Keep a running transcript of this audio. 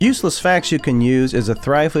Useless Facts You Can Use is a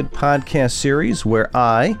Thrivehood podcast series where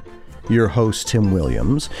I, your host Tim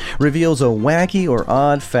Williams, reveals a wacky or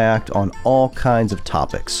odd fact on all kinds of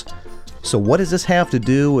topics. So what does this have to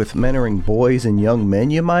do with mentoring boys and young men,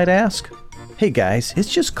 you might ask? Hey guys,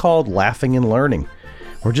 it's just called laughing and learning.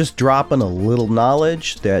 We're just dropping a little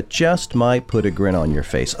knowledge that just might put a grin on your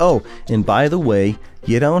face. Oh, and by the way,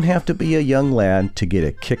 you don't have to be a young lad to get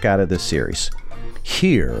a kick out of this series.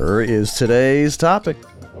 Here is today's topic.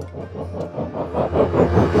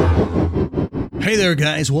 Hey there,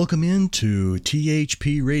 guys. Welcome into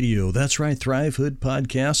THP Radio. That's right, Thrivehood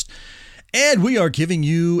Podcast. And we are giving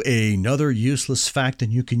you another useless fact that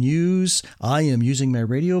you can use. I am using my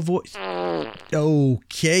radio voice.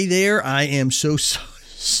 Okay there. I am so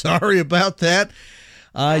sorry about that.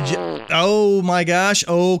 Oh my gosh.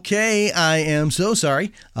 Okay. I am so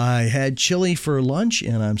sorry. I had chili for lunch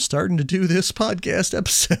and I'm starting to do this podcast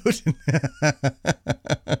episode.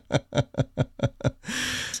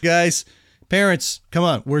 Guys, parents, come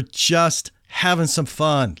on. We're just having some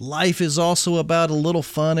fun. Life is also about a little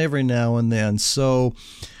fun every now and then. So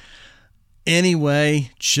anyway,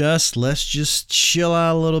 let's just chill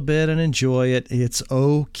out a little bit and enjoy it. It's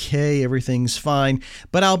okay. Everything's fine.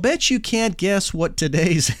 But I'll bet you can't guess what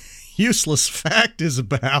today's useless fact is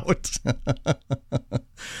about.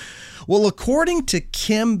 Well, according to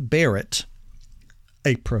Kim Barrett,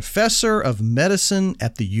 a professor of medicine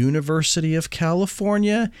at the University of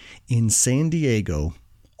California in San Diego,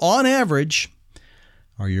 on average,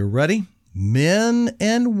 are you ready? Men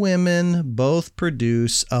and women both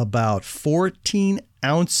produce about 14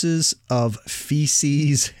 ounces of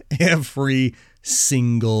feces every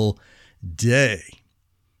single day.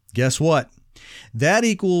 Guess what? That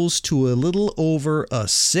equals to a little over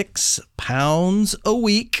 6 pounds a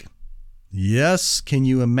week. Yes, can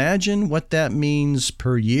you imagine what that means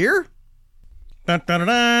per year?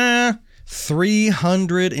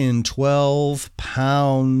 312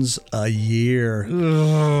 pounds a year.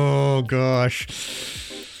 Oh,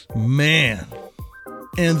 gosh. Man.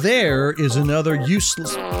 And there is another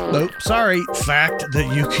useless, fact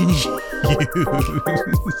that you can use.